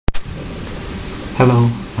Hello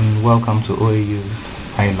and welcome to OAU's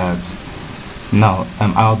iLab. Now,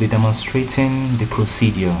 I'll be demonstrating the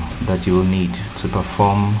procedure that you will need to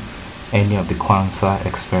perform any of the Quansa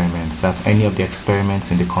experiments. That's any of the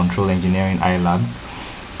experiments in the control engineering iLab,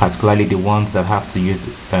 particularly the ones that have to use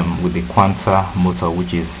with the Quansa motor,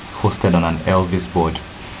 which is hosted on an Elvis board.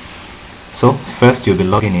 So first you'll be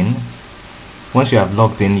logging in. Once you have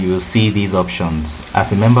logged in, you will see these options.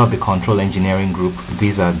 As a member of the control engineering group,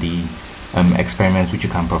 these are the experiments which you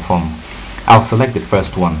can perform. I'll select the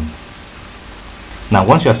first one. Now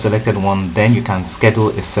once you have selected one, then you can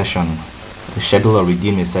schedule a session, schedule or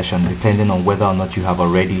redeem a session depending on whether or not you have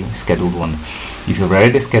already scheduled one. If you've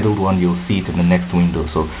already scheduled one, you'll see it in the next window.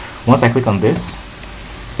 So once I click on this,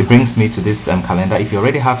 it brings me to this calendar. If you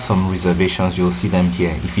already have some reservations, you'll see them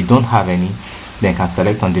here. If you don't have any, then you can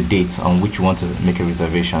select on the date on which you want to make a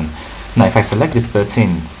reservation. Now if I select the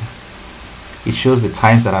 13th, it shows the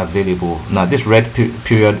times that are available. Now this red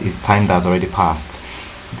period is time that has already passed.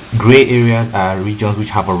 Gray areas are regions which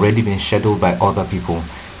have already been scheduled by other people.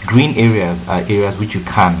 Green areas are areas which you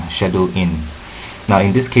can schedule in. Now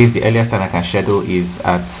in this case, the earliest time I can schedule is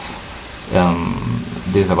at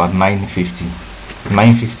this is about 9:50.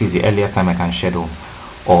 9:50 is the earliest time I can schedule.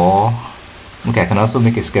 Or okay, I can also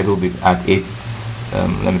make a schedule at 8.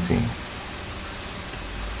 Let me see.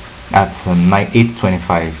 At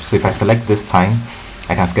 8:25. So if I select this time,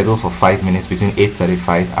 I can schedule for 5 minutes between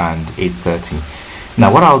 8:35 and 8:30. Now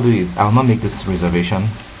what I'll do is I'll not make this reservation.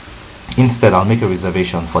 Instead, I'll make a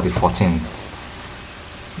reservation for the 14th.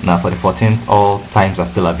 Now for the 14th, all times are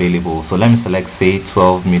still available. So let me select, say,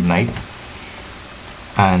 12 midnight.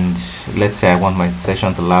 And let's say I want my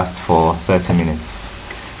session to last for 30 minutes.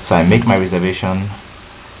 So I make my reservation.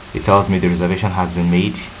 It tells me the reservation has been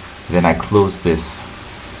made. Then I close this.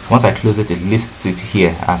 Once I close it, it lists it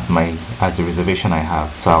here as the reservation I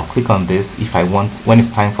have. So I'll click on this. If I want, when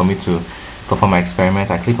it's time for me to perform my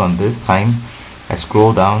experiment, I click on this time, I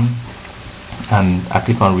scroll down, and I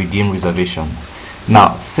click on redeem reservation.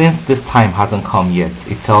 Now since this time hasn't come yet,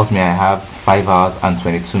 it tells me I have 5 hours and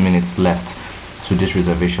 22 minutes left to this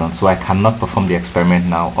reservation, so I cannot perform the experiment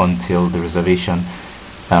now until the reservation,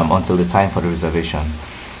 until the time for the reservation.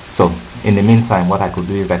 So in the meantime, what I could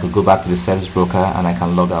do is I could go back to the service broker and I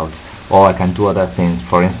can log out, or I can do other things.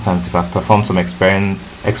 For instance, if I've performed some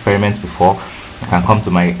experiments before, I can come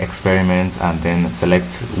to my experiments and then select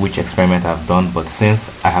which experiment I've done. But since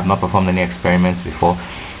I have not performed any experiments before,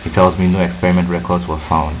 it tells me no experiment records were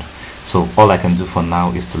found. So all I can do for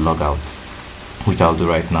now is to log out, which I'll do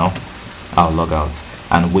right now. I'll log out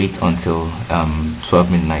and wait until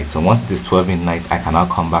 12 midnight. So once it is 12 midnight, I can now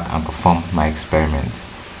come back and perform my experiments.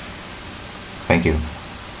 Thank you.